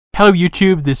Hello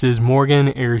YouTube, this is Morgan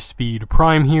Airspeed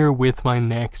Prime here with my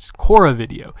next Korra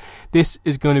video. This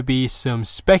is going to be some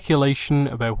speculation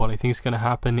about what I think is going to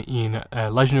happen in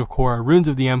Legend of Korra Ruins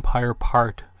of the Empire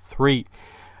Part 3.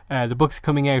 The book's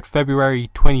coming out February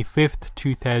 25th,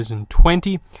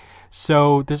 2020.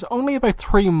 So there's only about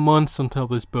 3 months until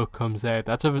this book comes out.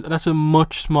 That's a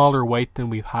much smaller wait than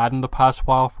we've had in the past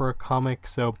while for a comic.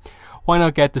 So why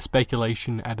not get the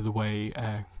speculation out of the way,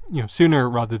 sooner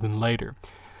rather than later.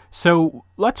 So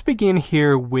let's begin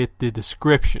here with the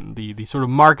description, the sort of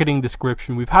marketing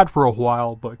description we've had for a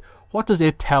while, but what does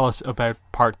it tell us about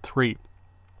Part 3?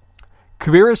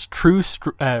 Kuvira's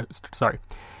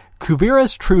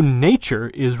true nature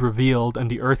is revealed and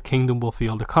the Earth Kingdom will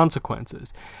feel the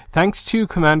consequences. Thanks to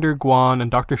Commander Guan and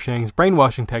Dr. Shang's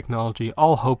brainwashing technology,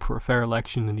 all hope for a fair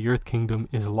election in the Earth Kingdom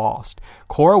is lost.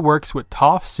 Korra works with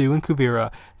Toph, Sue, and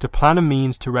Kuvira to plan a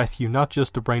means to rescue not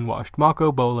just the brainwashed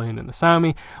Mako, Bolin, and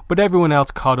Asami, but everyone else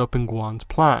caught up in Guan's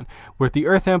plan. With the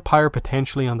Earth Empire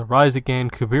potentially on the rise again,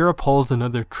 Kuvira pulls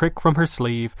another trick from her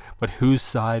sleeve, but whose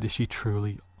side is she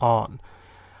truly on?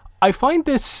 I find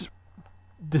this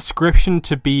description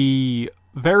to be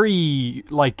very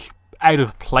out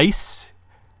of place,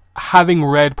 having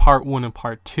read Part 1 and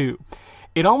Part 2.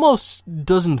 It almost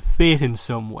doesn't fit in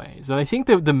some ways, and I think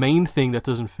that the main thing that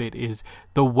doesn't fit is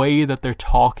the way that they're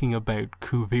talking about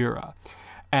Kuvira.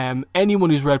 Anyone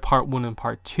who's read Part 1 and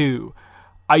Part 2,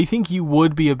 I think you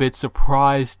would be a bit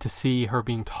surprised to see her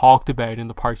being talked about in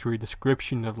the Part 3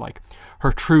 description of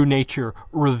her true nature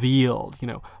revealed,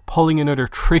 pulling another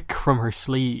trick from her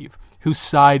sleeve. Whose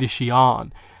side is she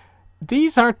on?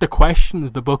 These aren't the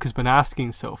questions the book has been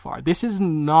asking so far. This is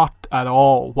not at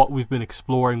all what we've been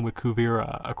exploring with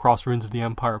Kuvira across Ruins of the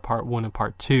Empire Part 1 and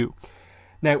Part 2.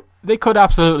 Now, they could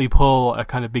absolutely pull a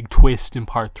kind of big twist in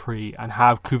Part 3 and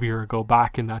have Kuvira go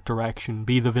back in that direction,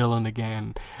 be the villain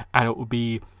again, and it would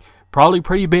be probably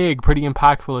pretty big, pretty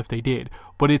impactful if they did.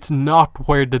 But it's not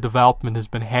where the development has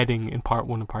been heading in Part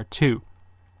 1 and Part 2.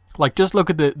 Just look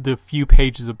at the few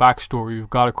pages of backstory we've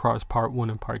got across Part 1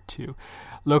 and Part 2.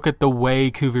 Look at the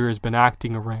way Kuvira has been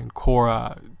acting around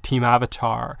Korra, Team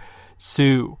Avatar,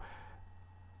 Sue.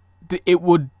 It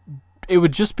would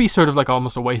just be sort of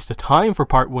almost a waste of time for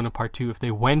Part 1 and Part 2 if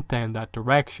they went down that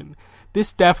direction.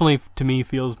 This definitely, to me,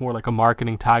 feels more like a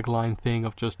marketing tagline thing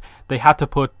of just, they had to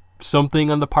put something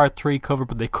on the Part 3 cover,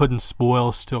 but they couldn't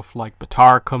spoil stuff like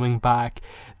Batar coming back,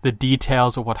 the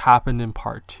details of what happened in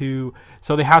Part 2,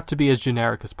 so they had to be as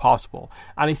generic as possible.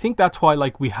 And I think that's why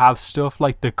we have stuff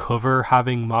like the cover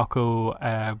having Mako,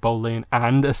 Bolin,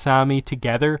 and Asami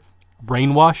together,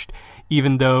 brainwashed,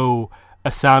 even though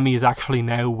Asami is actually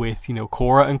now with,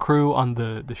 Korra and crew on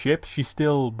the ship. She's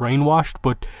still brainwashed,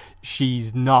 but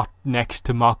she's not next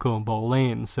to Mako and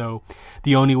Bolin, so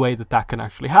the only way that can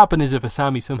actually happen is if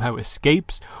Asami somehow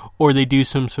escapes, or they do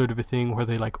some sort of a thing where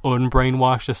they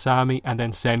unbrainwash Asami and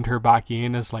then send her back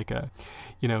in as a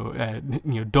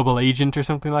double agent or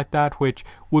something like that, which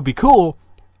would be cool.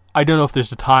 I don't know if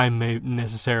there's the time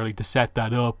necessarily to set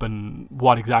that up and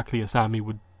what exactly Asami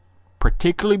would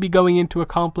particularly be going in to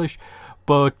accomplish,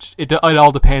 but it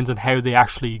all depends on how they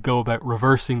actually go about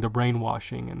reversing the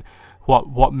brainwashing and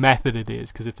what method it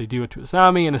is, because if they do it to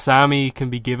Asami and Asami can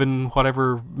be given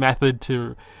whatever method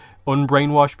to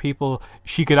unbrainwash people,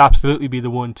 she could absolutely be the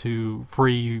one to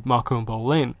free Mako and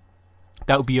Bolin.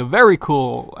 That would be a very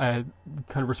cool kind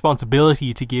of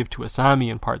responsibility to give to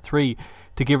Asami in Part 3,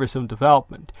 to give her some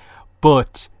development.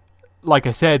 But like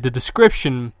I said, the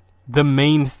description, the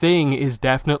main thing is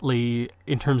definitely,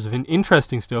 in terms of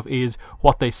interesting stuff, is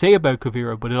what they say about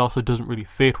Kuvira, but it also doesn't really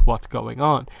fit what's going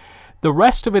on. The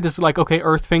rest of it is okay,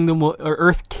 Earth Kingdom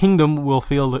will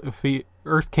feel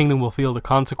the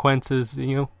consequences.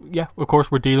 Yeah, of course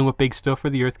we're dealing with big stuff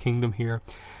for the Earth Kingdom here.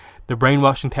 The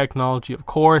brainwashing technology, of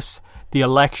course. The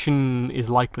election is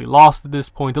likely lost at this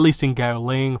point, at least in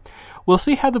Gaoling. We'll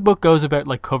see how the book goes about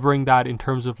covering that in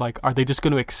terms of are they just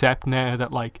going to accept now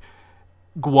that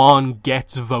Guan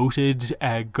gets voted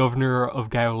governor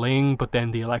of Gaoling, but then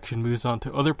the election moves on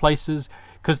to other places,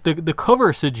 because the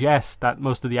cover suggests that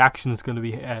most of the action is going to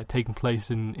be taking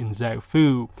place in Zhao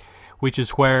Fu, which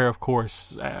is where, of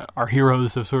course, our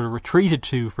heroes have sort of retreated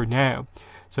to for now.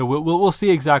 So we'll see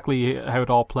exactly how it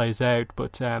all plays out,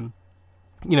 but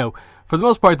for the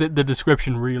most part, the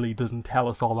description really doesn't tell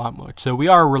us all that much. So we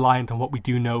are reliant on what we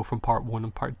do know from Part 1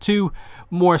 and Part 2,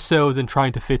 more so than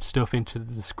trying to fit stuff into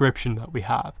the description that we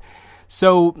have.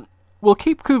 So we'll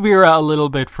keep Kuvira a little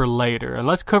bit for later, and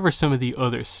let's cover some of the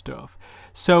other stuff.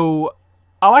 So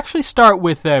I'll actually start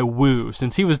with Wu,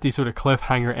 since he was the sort of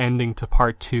cliffhanger ending to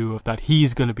Part 2 of that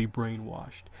he's going to be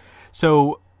brainwashed.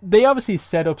 So they obviously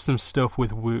set up some stuff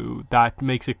with Wu that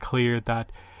makes it clear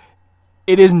that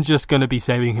it isn't just going to be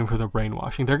saving him from the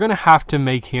brainwashing. They're going to have to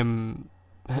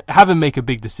have him make a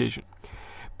big decision.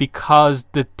 Because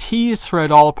the tease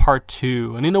throughout all part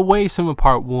 2, and in a way some of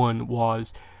part 1,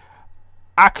 was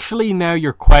actually now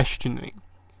you're questioning,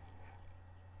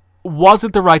 was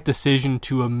it the right decision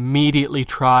to immediately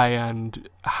try and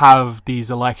have these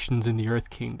elections in the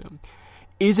Earth Kingdom?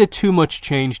 Is it too much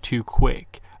change too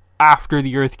quick after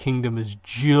the Earth Kingdom is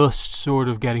just sort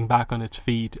of getting back on its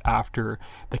feet after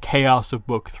the chaos of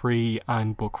Book 3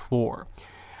 and Book 4?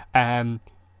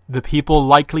 The people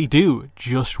likely do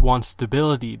just want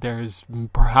stability. There's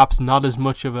perhaps not as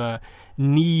much of a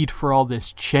need for all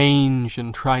this change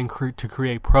and trying to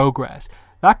create progress.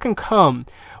 That can come,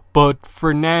 but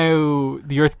for now,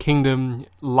 the Earth Kingdom,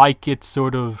 like it's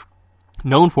sort of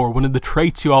known for, one of the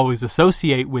traits you always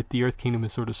associate with the Earth Kingdom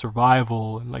is sort of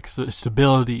survival and like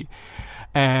stability.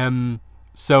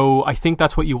 So I think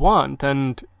that's what you want.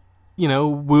 And, you know,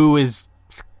 Wu is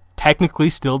technically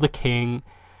still the king.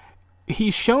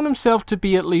 He's shown himself to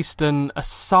be at least a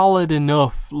solid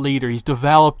enough leader. He's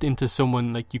developed into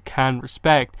someone like you can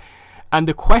respect. And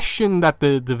the question that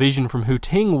the vision from Hu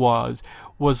Ting was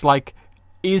like,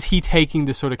 is he taking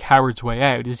the sort of coward's way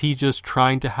out? Is he just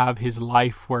trying to have his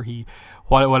life where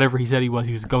whatever he said he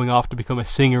was going off to become a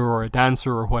singer or a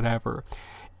dancer or whatever?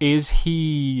 Is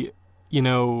he, you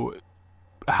know,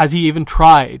 has he even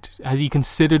tried? Has he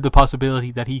considered the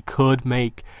possibility that he could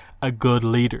make a good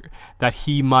leader? That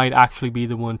he might actually be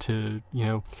the one to, you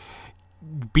know,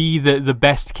 be the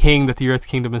best king that the Earth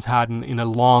Kingdom has had in a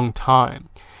long time?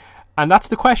 And that's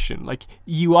the question. Like,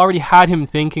 you already had him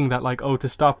thinking that, like, oh, to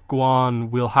stop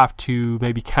Guan, we'll have to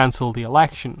maybe cancel the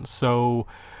election. So,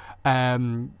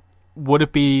 would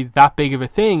it be that big of a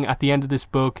thing? At the end of this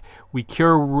book, we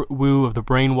cure Wu of the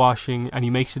brainwashing, and he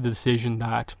makes the decision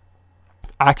that,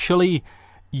 actually,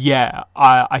 yeah,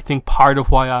 I think part of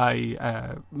why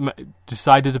I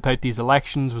decided about these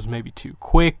elections was maybe too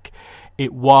quick.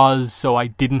 It was so I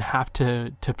didn't have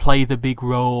to play the big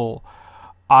role.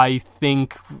 I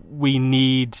think we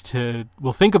need to,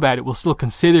 we'll think about it, we'll still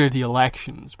consider the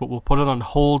elections, but we'll put it on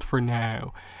hold for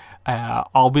now.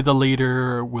 I'll be the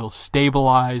leader, we'll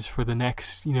stabilize for the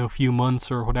next, you know, few months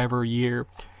or whatever year,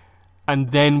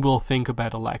 and then we'll think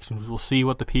about elections. We'll see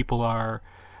what the people are,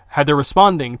 how they're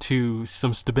responding to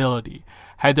some stability,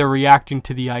 how they're reacting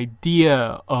to the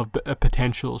idea of a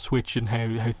potential switch and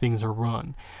how things are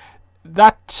run.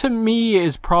 That, to me,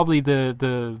 is probably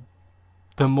the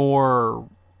more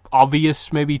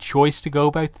obvious maybe choice to go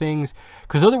about things,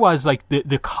 because otherwise, like,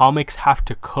 the comics have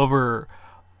to cover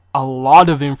a lot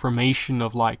of information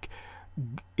of, like,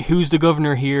 who's the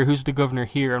governor here,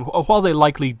 and while they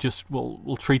likely just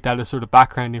will treat that as sort of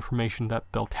background information that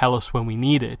they'll tell us when we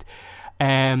need it,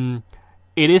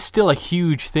 it is still a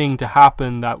huge thing to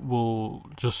happen that will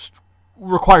just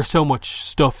require so much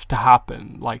stuff to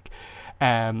happen. Like,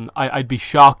 I'd be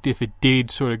shocked if it did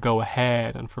sort of go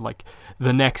ahead, and for like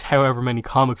the next however many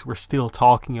comics we're still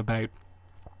talking about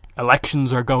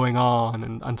elections are going on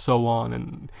and so on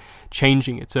and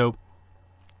changing it. So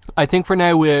I think for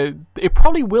now it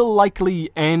probably will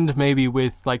likely end maybe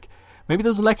with, like, maybe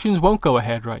those elections won't go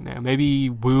ahead right now. Maybe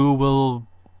Wu will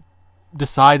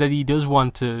decide that he does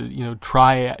want to, you know,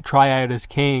 try out as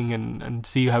king and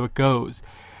see how it goes.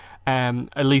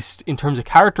 At least in terms of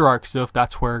character arc stuff,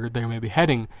 that's where they may be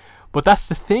heading. But that's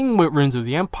the thing with Ruins of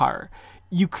the Empire.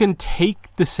 You can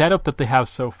take the setup that they have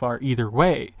so far either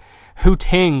way. Hu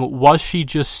Ting, was she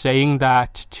saying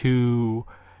that to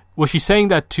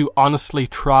honestly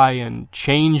try and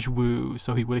change Wu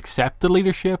so he would accept the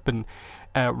leadership and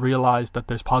realize that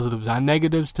there's positives and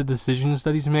negatives to decisions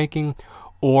that he's making?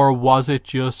 Or was it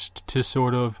just to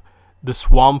sort of the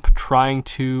swamp trying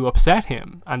to upset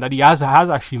him, and that he has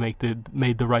actually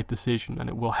made the right decision, and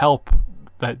it will help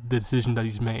that the decision that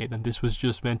he's made, and this was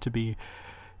just meant to be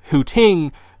Hu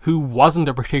Ting, who wasn't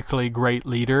a particularly great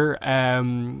leader,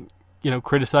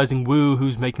 criticizing Wu,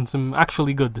 who's making some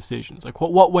actually good decisions. Like,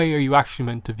 what way are you actually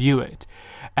meant to view it,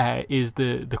 is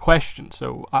the question.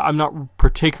 So I'm not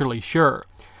particularly sure.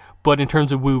 But in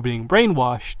terms of Wu being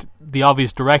brainwashed, the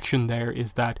obvious direction there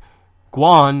is that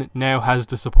Guan now has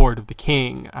the support of the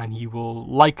king, and he will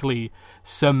likely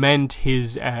cement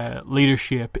his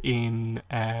leadership in,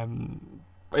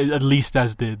 at least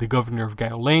as the governor of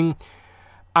Gaoling.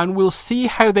 And we'll see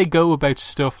how they go about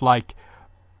stuff like,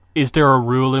 is there a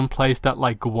rule in place that,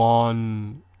 like,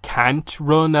 Guan can't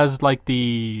run as, like,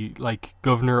 the, like,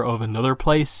 governor of another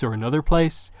place or another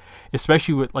place?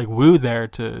 Especially with, like, Wu there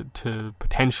to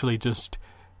potentially just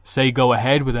say go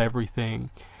ahead with everything.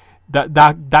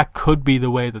 that could be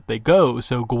the way that they go.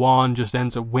 So Guan just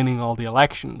ends up winning all the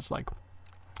elections. Like,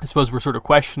 I suppose we're sort of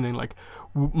questioning, like,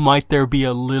 might there be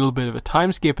a little bit of a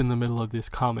time skip in the middle of this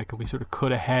comic, and we sort of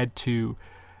cut ahead to,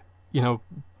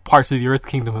 parts of the Earth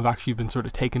Kingdom have actually been sort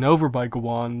of taken over by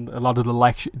Guan. A lot of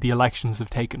the elections have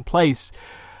taken place.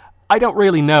 I don't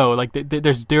really know. Like,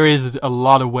 there is a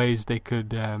lot of ways they could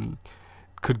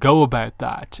go about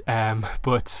that.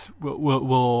 But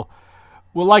we'll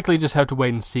likely just have to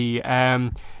wait and see.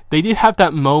 They did have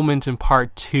that moment in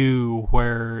part 2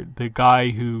 where the guy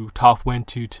who Toph went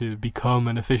to become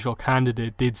an official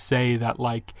candidate did say that,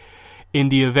 like, in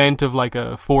the event of, like,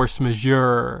 a force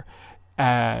majeure,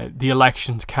 the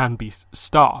elections can be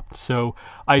stopped. So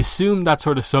I assume that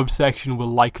sort of subsection will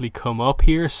likely come up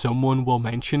here. Someone will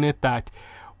mention it, that,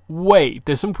 wait,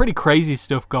 there's some pretty crazy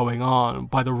stuff going on.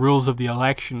 By the rules of the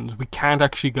elections, we can't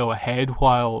actually go ahead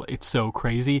while it's so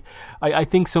crazy. I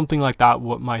think something like that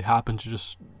might happen to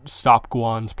just stop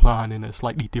Guan's plan in a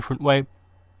slightly different way.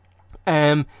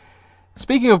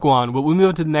 Speaking of Guan, we'll move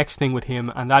on to the next thing with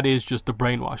him, and that is just the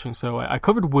brainwashing. So I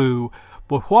covered Wu,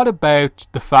 but what about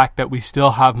the fact that we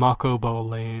still have Mako,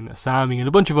 Bolin, Asami, and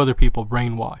a bunch of other people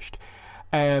brainwashed?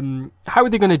 How are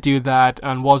they going to do that,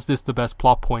 and was this the best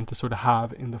plot point to sort of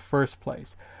have in the first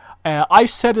place? I've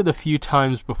said it a few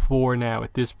times before now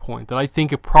at this point that I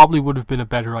think it probably would have been a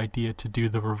better idea to do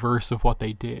the reverse of what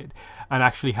they did and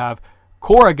actually have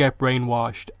Korra get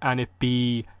brainwashed and it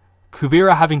be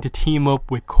Kuvira having to team up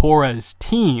with Korra's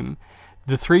team,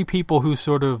 the three people who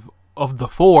sort of the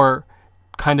four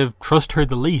kind of trust her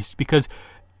the least, because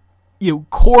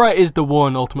Korra is the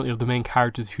one ultimately of the main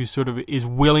characters who sort of is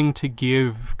willing to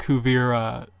give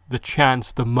Kuvira the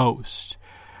chance the most.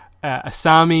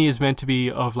 Asami is meant to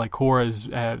be of like Korra's,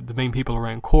 the main people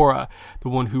around Korra, the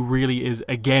one who really is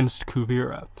against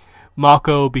Kuvira.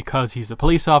 Mako, because he's a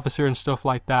police officer and stuff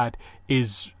like that,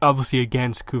 is obviously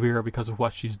against Kuvira because of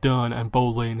what she's done, and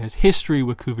Bolin has history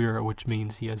with Kuvira, which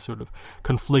means he has sort of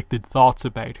conflicted thoughts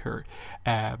about her,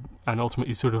 and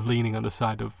ultimately sort of leaning on the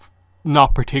side of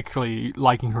not particularly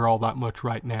liking her all that much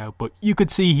right now, but you could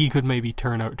see he could maybe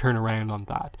turn around on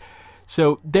that.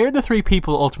 So they're the three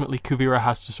people ultimately Kuvira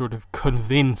has to sort of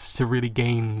convince to really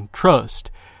gain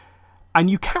trust. And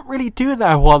you can't really do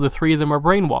that while the three of them are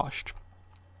brainwashed.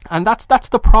 And that's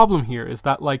the problem here, is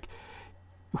that, like,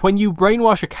 when you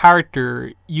brainwash a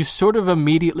character, you sort of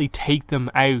immediately take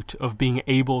them out of being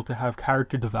able to have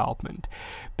character development.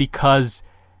 Because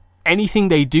anything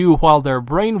they do while they're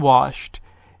brainwashed,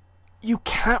 you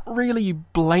can't really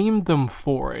blame them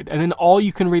for it. And then all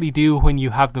you can really do when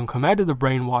you have them come out of the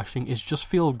brainwashing is just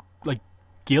feel like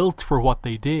guilt for what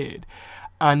they did.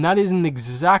 And that isn't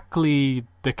exactly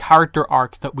the character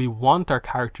arcs that we want our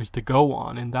characters to go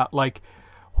on. In that, like,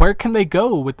 where can they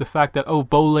go with the fact that, oh,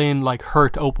 Bolin, like,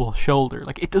 hurt Opal's shoulder?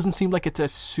 Like, it doesn't seem like it's a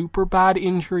super bad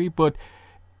injury, but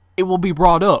it will be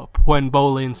brought up when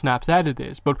Bolin snaps out of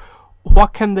this. But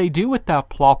what can they do with that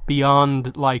plot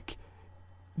beyond, like,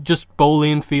 just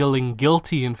Bolin feeling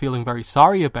guilty and feeling very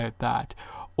sorry about that?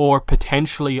 Or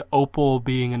potentially Opal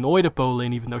being annoyed at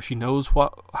Bolin even though she knows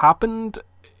what happened?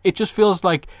 It just feels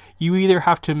like you either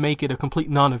have to make it a complete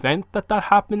non-event that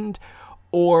happened,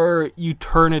 or you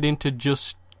turn it into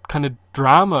just kind of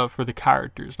drama for the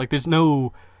characters. Like, there's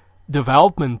no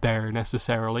development there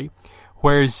necessarily,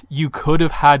 whereas you could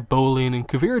have had Bolin and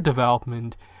Kuvira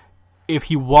development if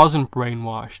he wasn't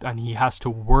brainwashed and he has to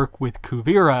work with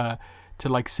Kuvira to,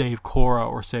 like, save Korra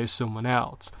or save someone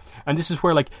else. And this is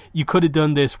where, like, you could have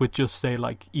done this with just, say,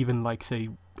 like, even, like, say,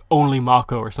 only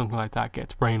Mako or something like that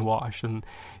gets brainwashed, and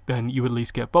then you at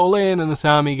least get Bolin and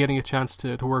Asami getting a chance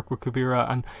to work with Kuvira.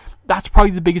 And that's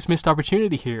probably the biggest missed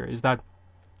opportunity here, is that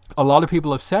a lot of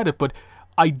people have said it, but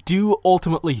I do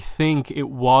ultimately think it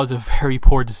was a very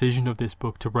poor decision of this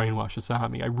book to brainwash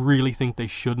Asami. I really think they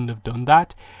shouldn't have done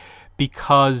that,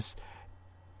 because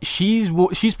she's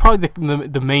probably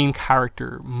the main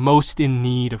character most in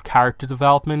need of character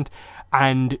development,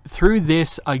 and through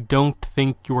this I don't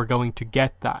think you are going to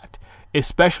get that,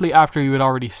 especially after you had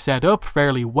already set up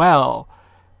fairly well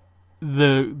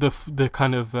the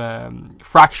kind of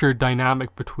fractured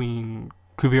dynamic between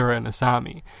Kuvira and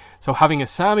Asami. So having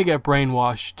Asami get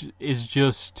brainwashed is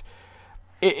just...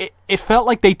 It felt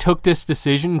like they took this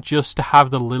decision just to have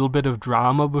the little bit of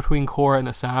drama between Korra and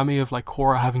Asami, of, like,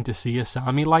 Korra having to see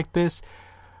Asami like this,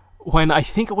 when I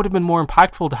think it would have been more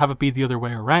impactful to have it be the other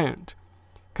way around.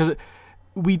 Because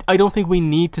I don't think we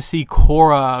need to see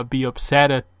Korra be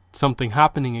upset at something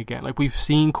happening again. Like, we've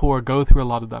seen Korra go through a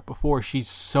lot of that before. She's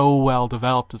so well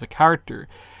developed as a character.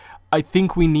 I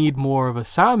think we need more of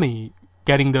Asami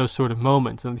getting those sort of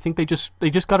moments. And I think they just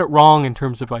got it wrong in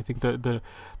terms of, I think, the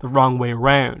wrong way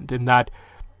around, in that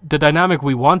the dynamic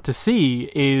we want to see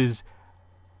is,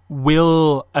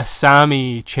 will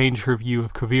Asami change her view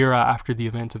of Kuvira after the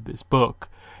events of this book,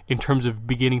 in terms of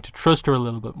beginning to trust her a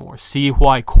little bit more, see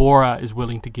why Korra is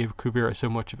willing to give Kuvira so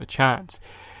much of a chance,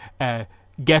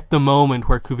 get the moment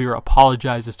where Kuvira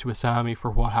apologizes to Asami for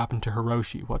what happened to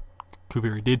Hiroshi, what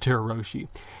Kuvira did to Hiroshi,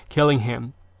 killing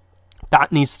him.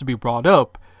 That needs to be brought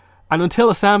up. And until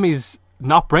Asami's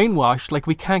not brainwashed, like,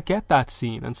 we can't get that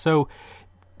scene. And so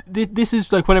this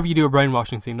is like, whenever you do a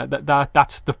brainwashing scene,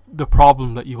 that's the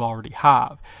problem that you already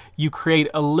have. You create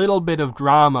a little bit of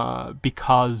drama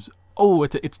because,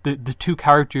 it's the two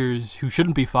characters who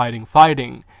shouldn't be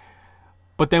fighting.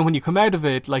 But then when you come out of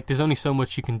it, like, there's only so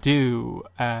much you can do,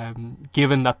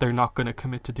 given that they're not going to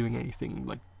commit to doing anything,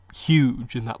 like,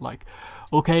 huge, in that, like,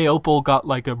 okay, Opal got,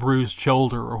 like, a bruised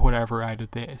shoulder or whatever out of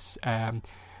this.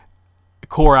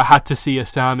 Korra had to see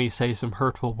Asami say some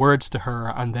hurtful words to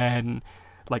her, and then,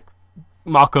 like,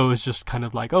 Mako is just kind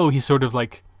of like, he's sort of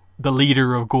like the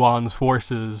leader of Guan's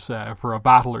forces for a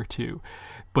battle or two,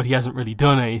 but he hasn't really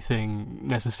done anything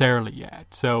necessarily yet.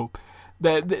 So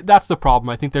that's the problem.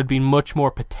 I think there'd be much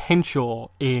more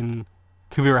potential in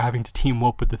Kuvira having to team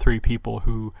up with the three people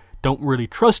who don't really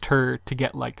trust her to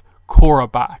get, like,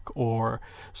 Korra back or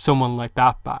someone like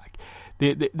that back.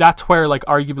 That's where, like,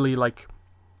 arguably, like,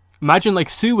 imagine, like,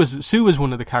 Sue was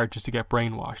one of the characters to get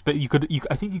brainwashed. But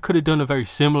I think you could have done a very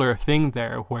similar thing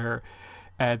there, where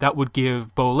that would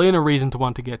give Bolin a reason to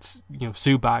want to get,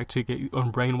 Sue back, to get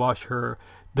unbrainwash her.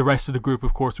 The rest of the group,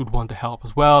 of course, would want to help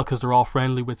as well, because they're all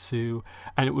friendly with Sue,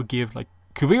 and it would give, like,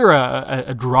 Kuvira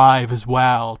a drive as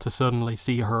well to suddenly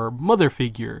see her mother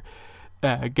figure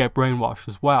get brainwashed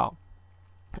as well.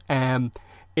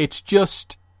 It's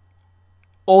just,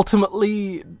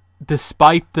 ultimately,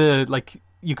 despite the, like,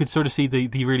 you could sort of see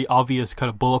the really obvious kind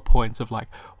of bullet points of, like,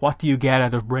 what do you get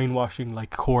out of brainwashing,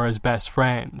 like, Korra's best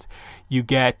friends? You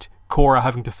get Korra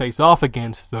having to face off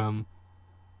against them,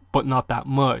 but not that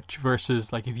much,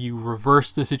 versus, like, if you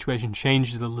reverse the situation,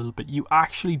 change it a little bit, you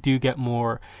actually do get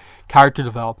more character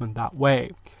development that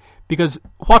way. Because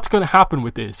what's going to happen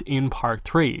with this in part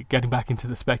 3, getting back into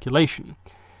the speculation?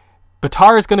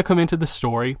 Baatar is going to come into the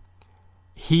story.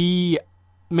 Maybe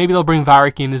they'll bring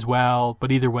Varric in as well,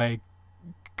 but either way,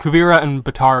 Kuvira and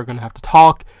Baatar are going to have to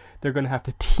talk. They're going to have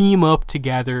to team up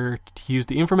together to use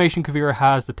the information Kuvira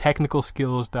has, the technical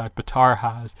skills that Baatar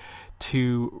has,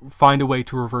 to find a way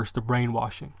to reverse the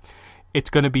brainwashing. It's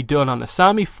going to be done on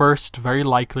Asami first, very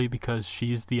likely, because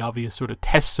she's the obvious sort of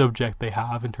test subject they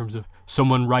have in terms of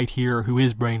someone right here who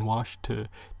is brainwashed to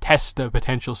test a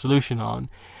potential solution on.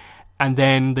 And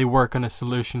then they work on a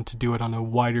solution to do it on a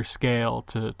wider scale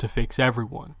to fix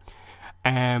everyone.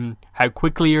 How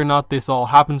quickly or not this all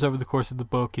happens over the course of the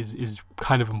book is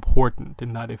kind of important,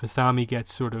 in that if Asami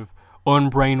gets sort of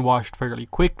unbrainwashed fairly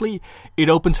quickly, it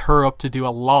opens her up to do a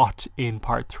lot in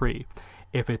part 3.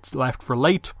 If it's left for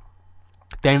late,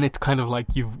 then it's kind of like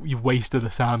you've wasted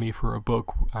Asami for a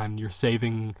book, and you're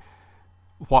saving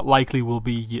what likely will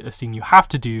be a scene you have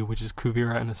to do, which is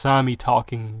Kuvira and Asami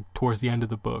talking towards the end of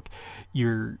the book.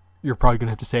 You're probably going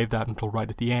to have to save that until right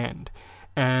at the end.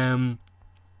 And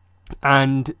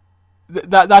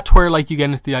that's where, like, you get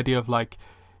into the idea of, like,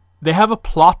 they have a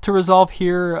plot to resolve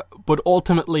here, but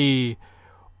ultimately,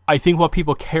 I think what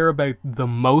people care about the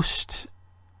most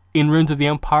in Ruins of the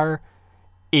Empire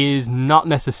is not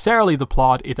necessarily the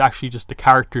plot, it's actually just the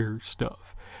character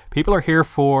stuff. People are here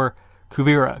for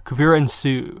Kuvira and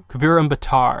Sue, Kuvira and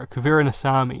Baatar, Kuvira and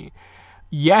Asami.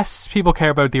 Yes, people care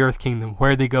about the Earth Kingdom,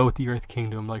 where they go with the Earth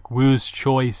Kingdom, like Wu's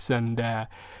choice and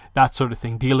that sort of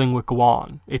thing, dealing with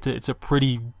Guan. It's a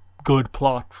pretty good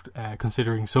plot,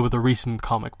 considering some of the recent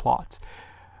comic plots.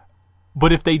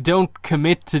 But if they don't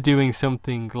commit to doing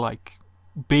something, like,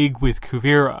 big with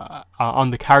Kuvira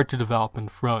on the character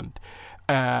development front,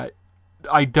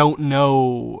 I don't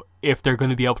know if they're going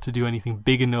to be able to do anything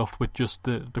big enough with just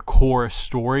the core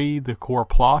story, the core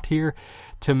plot here,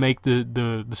 to make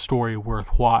the story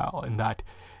worthwhile. In that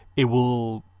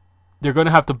they're going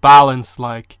to have to balance,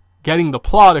 like, getting the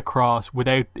plot across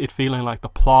without it feeling like the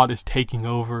plot is taking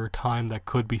over time that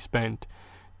could be spent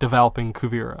developing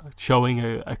Kuvira, showing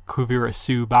a Kuvira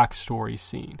Sue backstory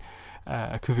scene,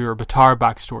 a Kuvira Baatar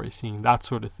backstory scene, that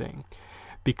sort of thing.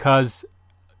 Because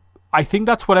I think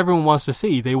that's what everyone wants to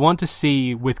see. They want to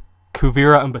see, with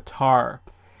Kuvira and Baatar,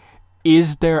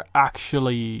 is there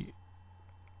actually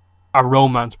a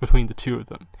romance between the two of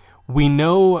them? We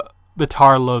know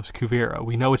Baatar loves Kuvira.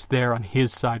 We know it's there on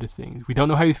his side of things. We don't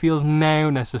know how he feels now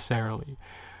necessarily.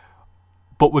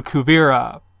 But with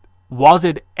Kuvira, was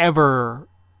it ever,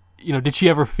 did she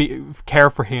ever care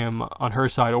for him on her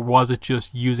side, or was it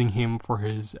just using him for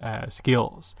his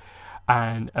skills,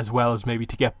 and as well as maybe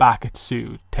to get back at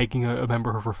Sue, taking a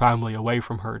member of her family away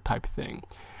from her type of thing?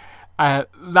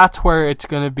 That's where it's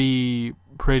going to be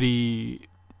pretty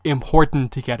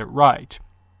important to get it right,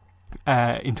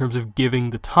 in terms of giving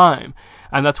the time.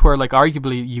 And that's where, like,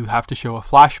 arguably you have to show a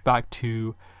flashback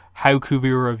to how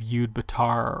Kuvira viewed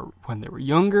Baatar when they were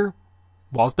younger.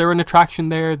 Was there an attraction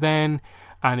there then,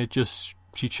 and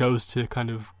she chose to kind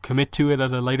of commit to it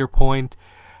at a later point?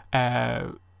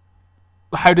 How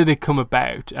did it come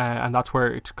about? And that's where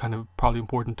it's kind of probably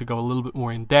important to go a little bit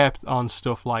more in depth on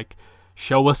stuff like,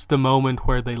 show us the moment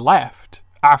where they left.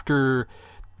 After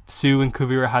Sue and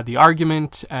Kuvira had the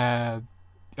argument, and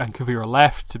Kuvira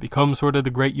left to become sort of the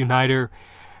great uniter,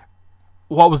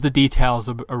 what was the details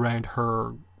around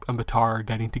her and Baatar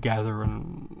getting together,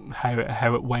 and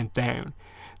how it went down?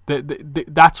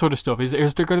 That sort of stuff. Is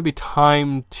there going to be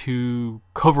time to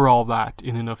cover all that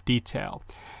in enough detail?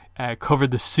 Cover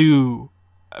the Sue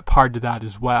part of that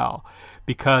as well,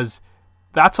 because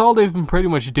that's all they've been pretty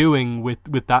much doing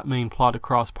with that main plot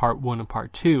across part 1 and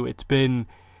part 2. It's been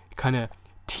kind of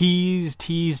tease.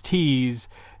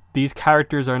 These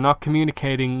characters are not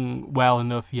communicating well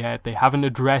enough yet. They haven't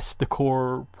addressed the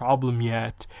core problem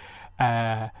yet.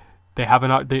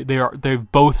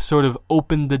 They've both sort of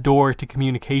opened the door to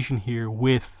communication here,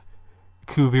 with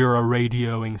Kuvira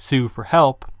radioing Sue for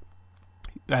help,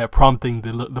 prompting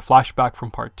the flashback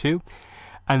from part 2,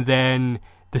 and then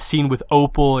the scene with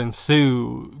Opal and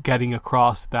Sue getting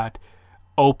across that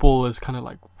Opal is kind of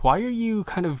like, why are you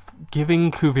kind of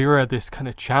giving Kuvira this kind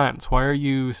of chance? Why are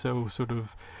you so sort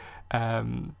of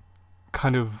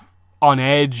kind of on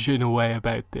edge in a way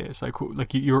about this?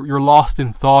 Like you're lost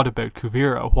in thought about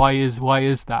Kuvira. Why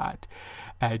is that?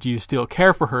 Do you still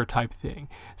care for her, type thing?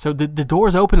 So the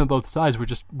door's open on both sides. We're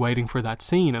just waiting for that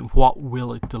scene, and what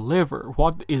will it deliver?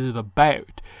 What is it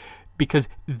about? Because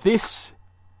this,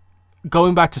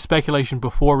 going back to speculation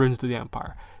before Ruins of the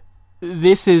Empire,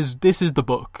 this is the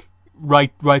book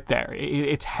right there.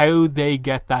 It's how they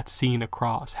get that scene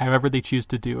across, however they choose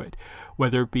to do it,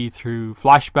 whether it be through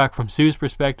flashback from Sue's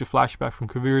perspective, flashback from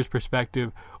Kuvira's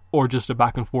perspective, or just a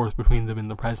back and forth between them in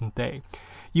the present day.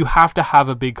 You have to have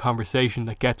a big conversation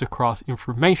that gets across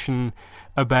information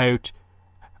about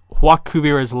what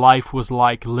Kuvira's life was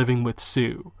like living with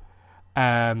Sue.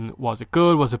 Was it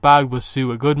good? Was it bad? Was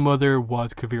Sue a good mother?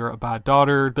 Was Kuvira a bad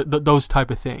daughter? Those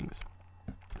type of things.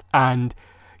 And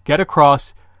get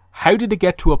across, how did it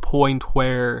get to a point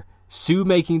where Sue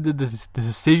making the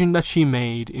decision that she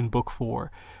made in book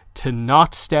 4 to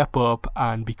not step up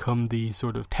and become the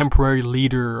sort of temporary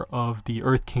leader of the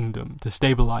Earth Kingdom to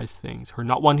stabilize things, her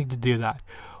not wanting to do that,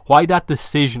 why that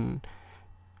decision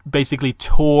basically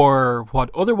tore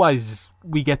what otherwise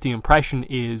we get the impression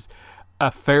is a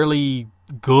fairly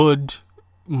good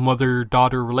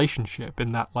mother-daughter relationship,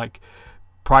 in that, like,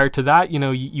 prior to that,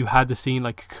 you had the scene,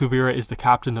 like, Kuvira is the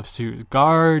captain of Sue's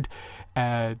guard.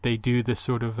 They do this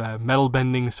sort of metal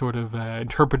bending sort of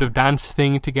interpretive dance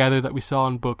thing together that we saw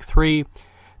in book 3.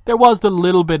 There was the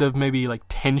little bit of maybe like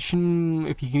tension,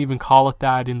 if you can even call it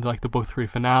that, in like the book 3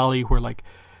 finale, where like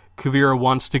Kuvira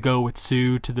wants to go with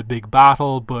Sue to the big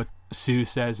battle, but Sue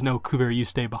says, no, Kuvira, you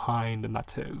stay behind, and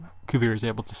that's how Kuvira is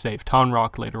able to save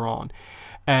Tonrock later on.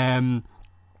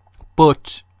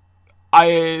 But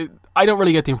I don't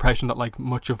really get the impression that like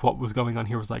much of what was going on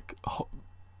here was like,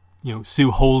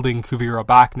 Sue holding Kuvira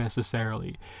back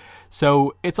necessarily.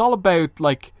 So it's all about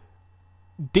like,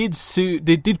 did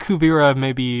Kuvira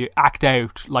maybe act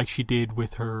out like she did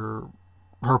with her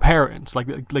parents? Like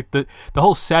the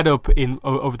whole setup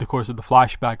over the course of the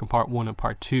flashback in part 1 and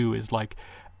part 2 is like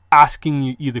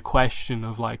asking you the question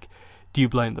of like, do you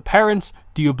blame the parents?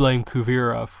 Do you blame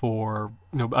Kuvira for,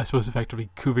 I suppose effectively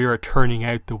Kuvira turning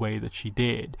out the way that she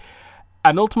did?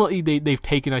 And ultimately they've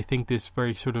taken, I think, this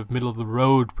very sort of middle of the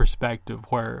road perspective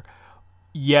where,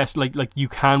 yes, like you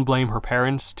can blame her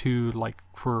parents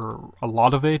for a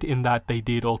lot of it, in that they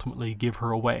did ultimately give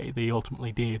her away. They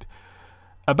ultimately did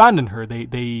abandon her.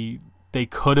 They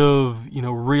could have,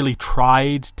 really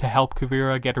tried to help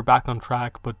Kuvira get her back on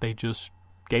track, but they just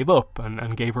gave up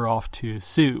and gave her off to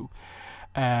Sue.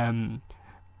 And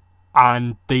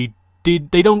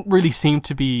they don't really seem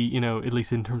to be, at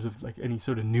least in terms of like any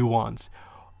sort of nuance,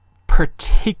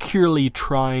 particularly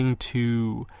trying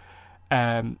to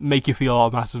make you feel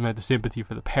a massive amount of sympathy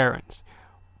for the parents.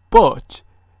 But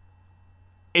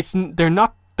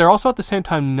they're also at the same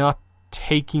time not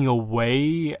taking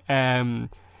away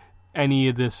any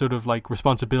of the sort of like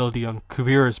responsibility on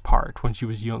Kuvira's part when she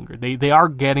was younger. They are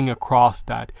getting across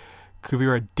that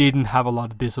Kuvira didn't have a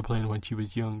lot of discipline when she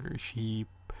was younger. She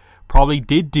probably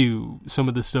did do some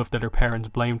of the stuff that her parents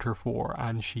blamed her for,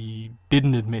 and she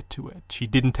didn't admit to it. She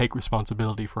didn't take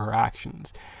responsibility for her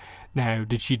actions. Now,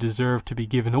 did she deserve to be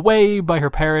given away by her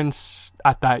parents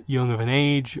at that young of an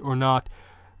age or not?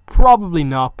 Probably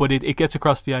not, but it gets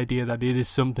across the idea that it is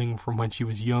something from when she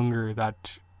was younger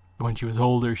that when she was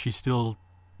older she still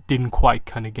didn't quite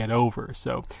kind of get over.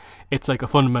 So it's like a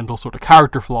fundamental sort of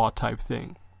character flaw type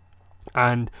thing.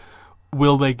 And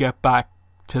will they get back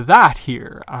to that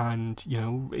here? And, you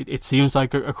know, it seems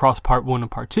like across part 1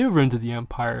 and part 2 of Ruins of the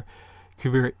Empire,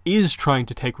 Kuvira is trying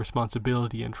to take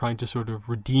responsibility and trying to sort of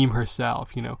redeem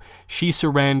herself. You know, she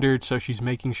surrendered, so she's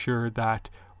making sure that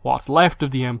what's left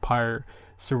of the Empire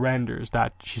surrenders,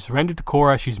 that she surrendered to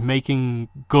Korra. She's making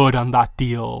good on that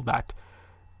deal, that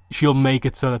she'll make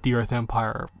it so that the Earth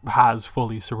Empire has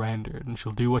fully surrendered, and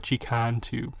she'll do what she can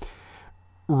to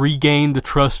regain the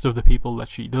trust of the people that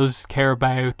she does care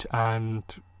about and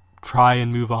try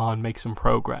and move on, make some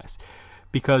progress.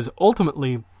 Because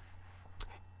ultimately,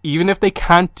 even if they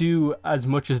can't do as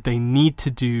much as they need to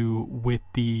do with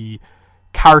the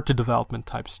character development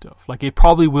type stuff, like it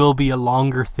probably will be a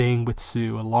longer thing with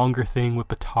Sue, a longer thing with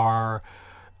Batar,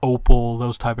 Opal,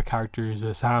 those type of characters,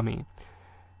 Asami.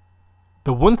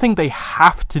 The one thing they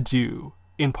have to do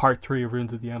in part 3 of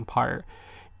Ruins of the Empire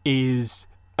is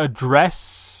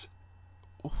address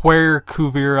where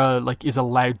Kuvira like is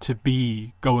allowed to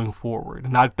be going forward,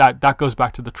 and that goes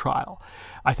back to the trial.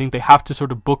 I think they have to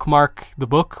sort of bookmark the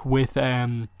book with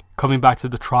coming back to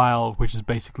the trial, which is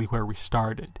basically where we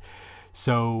started.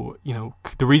 So, you know,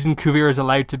 the reason Kuvira is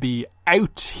allowed to be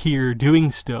out here doing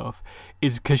stuff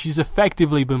is because she's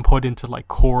effectively been put into like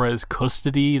Korra's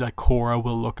custody. Like Korra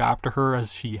will look after her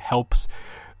as she helps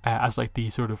as like the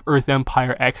sort of Earth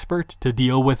Empire expert to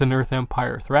deal with an Earth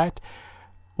Empire threat.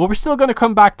 Well, we're still going to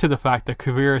come back to the fact that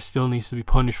Kuvira still needs to be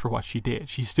punished for what she did.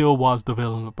 She still was the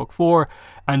villain of Book 4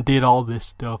 and did all this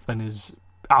stuff and is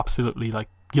absolutely like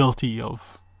guilty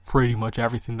of pretty much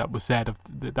everything that was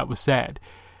said.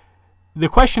 The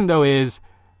question though is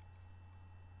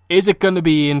it going to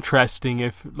be interesting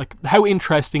if, like, how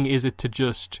interesting is it to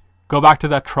just go back to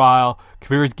that trial,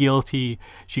 Kuvira's guilty,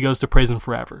 she goes to prison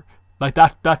forever? Like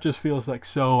that just feels like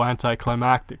so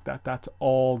anticlimactic that that's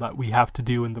all that we have to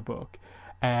do in the book.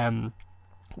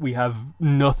 We have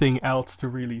nothing else to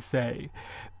really say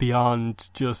beyond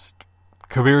just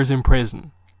Kuvira's in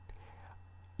prison.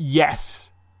 Yes,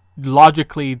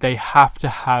 logically they have to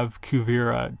have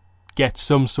Kuvira get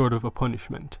some sort of a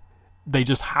punishment. They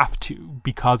just have to,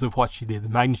 because of what she did, the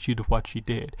magnitude of what she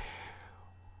did.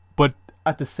 But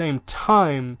at the same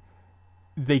time,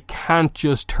 they can't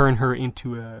just turn her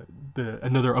into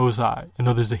another Ozai,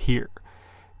 another Zahir.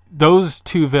 Those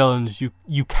two villains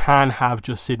you can have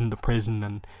just sit in the prison,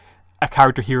 and a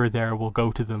character here or there will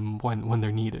go to them when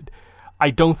they're needed. I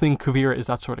don't think Kuvira is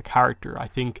that sort of character. I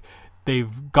think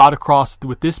they've got across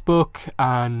with this book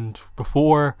and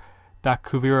before that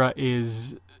Kuvira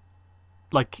is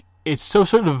like, it's so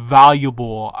sort of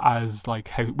valuable as like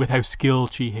how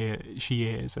skilled she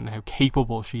is and how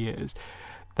capable she is,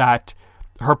 that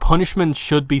her punishment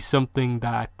should be something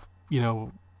that, you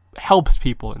know, helps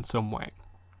people in some way.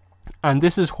 And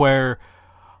this is where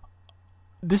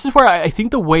I think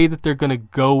the way that they're going to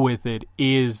go with it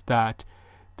is that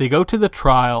they go to the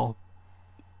trial,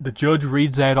 the judge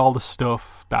reads out all the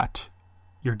stuff that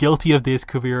you're guilty of this,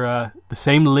 Kuvira, the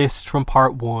same list from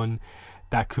part 1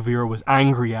 that Kuvira was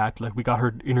angry at. Like, we got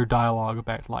her inner dialogue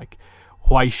about like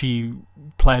why she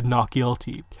pled not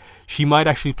guilty. She might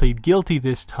actually plead guilty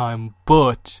this time,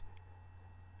 but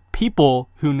people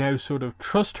who now sort of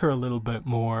trust her a little bit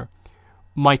more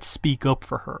might speak up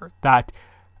for her. That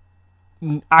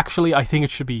actually, I think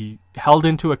it should be held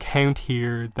into account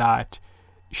here that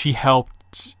she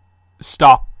helped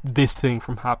stop this thing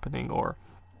from happening, or,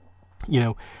 you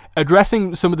know,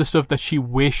 addressing some of the stuff that she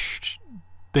wished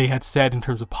they had said in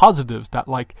terms of positives, that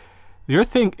like the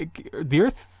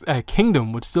Earth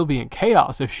Kingdom would still be in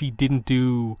chaos if she didn't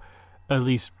do at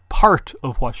least part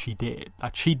of what she did.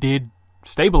 That she did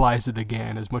stabilize it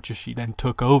again as much as she then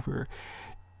took over.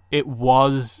 It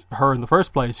was her in the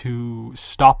first place who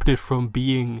stopped it from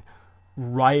being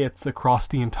riots across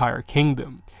the entire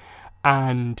kingdom.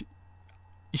 And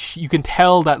you can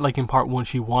tell that, like, in part 1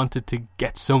 she wanted to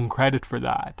get some credit for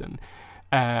that.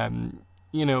 And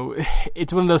you know,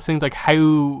 it's one of those things like how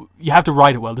you have to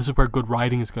write it well. This is where good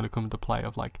writing is going to come into play,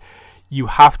 of like, you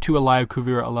have to allow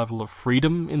Kuvira a level of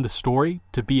freedom in the story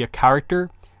to be a character,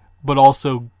 but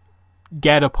also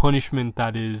get a punishment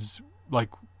that is like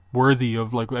worthy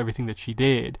of like everything that she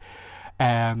did.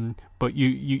 but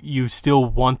you still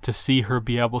want to see her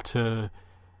be able to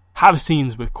have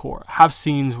scenes with Korra, have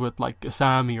scenes with like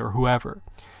Asami or whoever.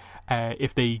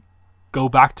 If they go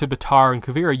back to Baatar and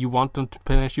Kuvira, you want them to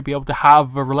potentially be able to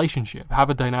have a relationship, have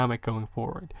a dynamic going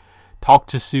forward, talk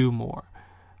to Sue more.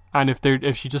 And if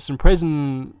she's just in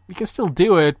prison, you can still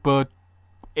do it, but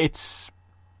it's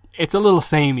a little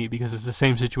samey because it's the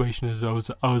same situation as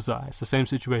Ozai. It's the same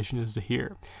situation as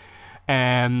Zahir.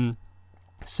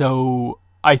 So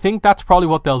I think that's probably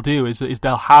what they'll do, is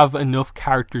they'll have enough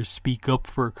characters speak up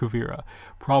for Kuvira.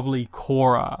 Probably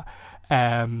Korra,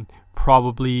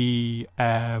 probably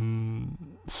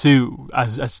Sue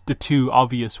as the two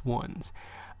obvious ones.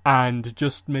 And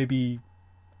just maybe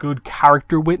good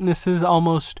character witnesses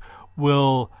almost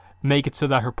will make it so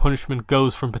that her punishment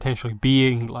goes from potentially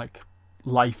being like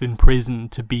life in prison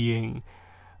to being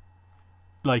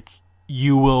like,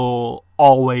 you will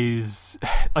always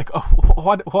like,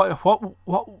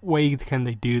 what way can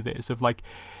they do this? Of like,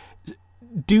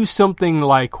 do something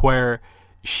like where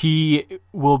she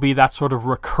will be that sort of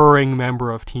recurring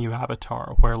member of Team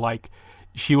Avatar, where like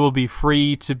she will be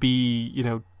free to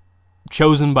be,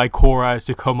 chosen by Korra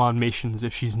to come on missions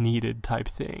if she's needed, type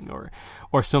thing,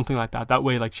 or something like that. That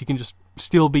way, like, she can just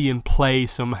still be in play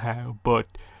somehow, but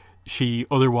she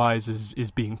otherwise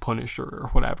is being punished or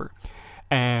whatever.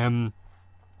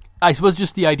 I suppose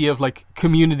just the idea of like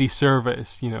community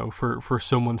service, for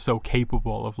someone so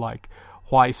capable, of like,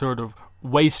 why sort of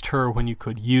waste her when you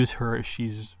could use her if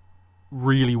she's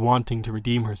really wanting to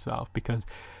redeem herself? Because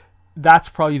that's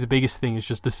probably the biggest thing, is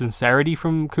just the sincerity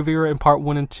from Kuvira in part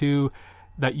 1 and 2,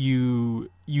 that you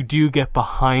do get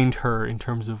behind her in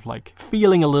terms of like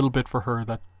feeling a little bit for her,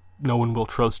 that no one will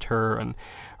trust her, and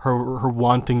her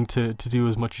wanting to do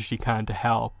as much as she can to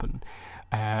help, and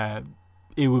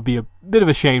it would be a bit of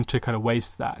a shame to kind of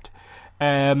waste that.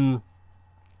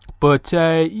 But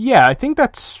I think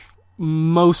that's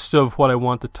most of what I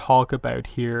want to talk about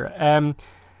here.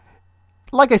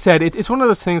 Like I said, it's one of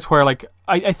those things where like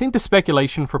I think the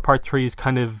speculation for part 3 is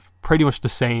kind of pretty much the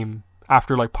same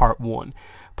after like part 1.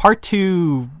 Part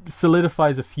 2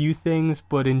 solidifies a few things,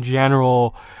 but in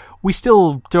general we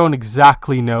still don't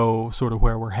exactly know sort of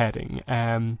where we're heading.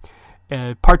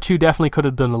 Part 2 definitely could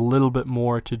have done a little bit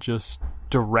more to just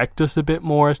direct us a bit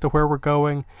more as to where we're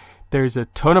going. There's a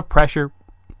ton of pressure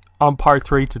on part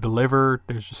 3 to deliver.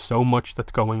 There's just so much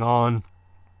that's going on,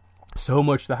 so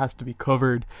much that has to be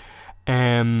covered.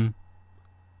 I'm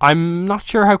not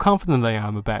sure how confident I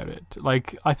am about it.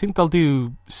 Like, I think they'll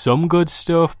do some good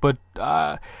stuff, but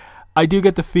I do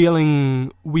get the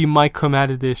feeling we might come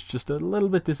out of this just a little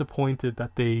bit disappointed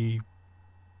that they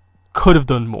could have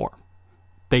done more.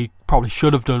 They probably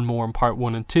should have done more in part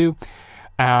 1 and 2,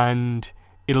 and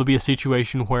it'll be a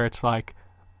situation where it's like,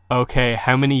 okay,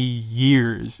 how many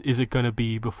years is it going to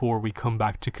be before we come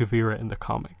back to Kuvira in the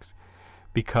comics?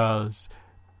 Because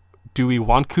do we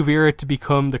want Kuvira to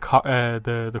become the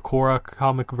Korra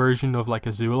comic version of like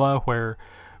Azula, where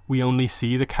we only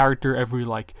see the character every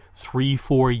like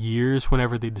 3-4 years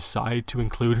whenever they decide to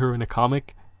include her in a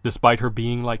comic, despite her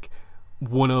being like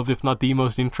one of, if not the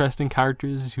most interesting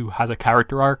characters who has a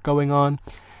character arc going on?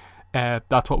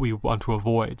 That's what we want to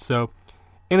avoid. So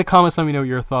in the comments, let me know what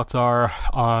your thoughts are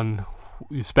on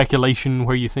speculation,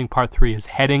 where you think part 3 is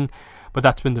heading. But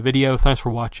that's been the video. Thanks for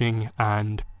watching,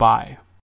 and bye.